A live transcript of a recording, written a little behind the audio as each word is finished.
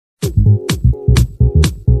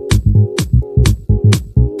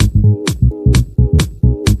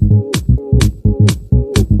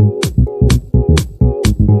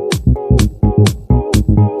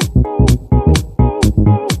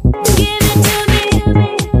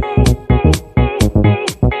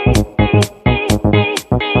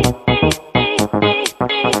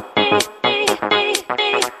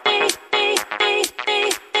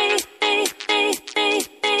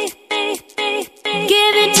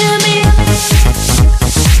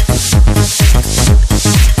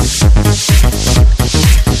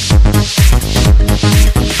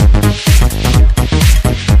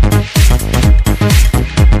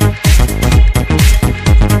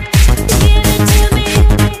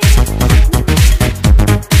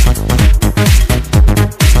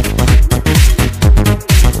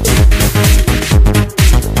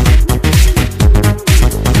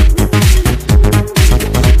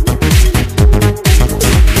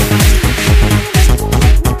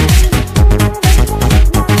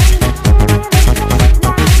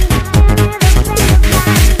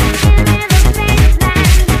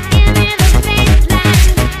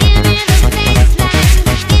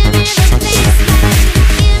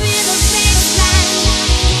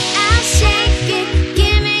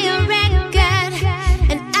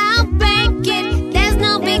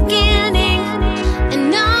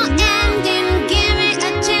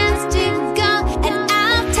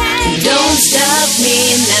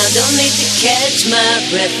Don't need to catch my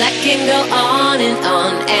breath. I can go on and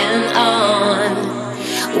on and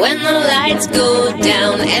on. When the lights go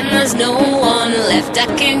down and there's no one left, I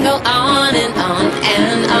can go on and on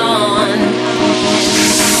and on.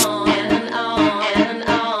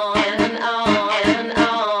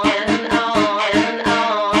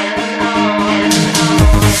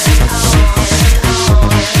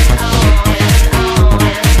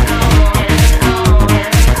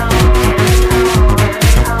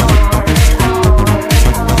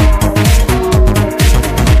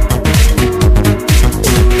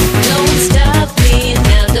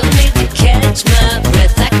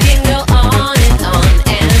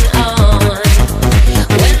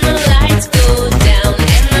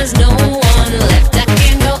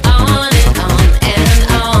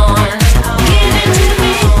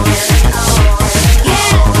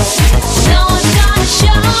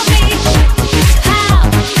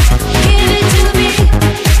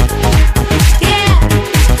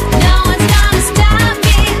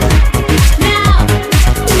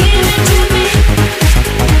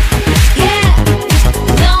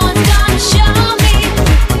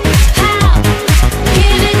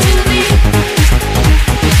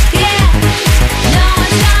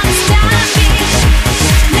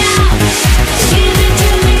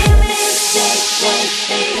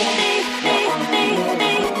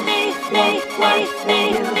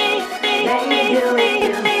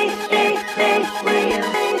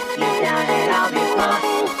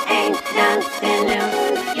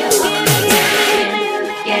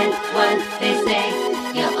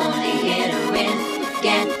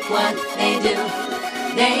 What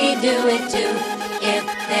they do it too. If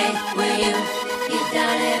they were you, you've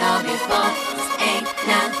done it all before. This ain't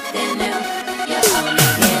nothing new. You're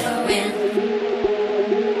only here.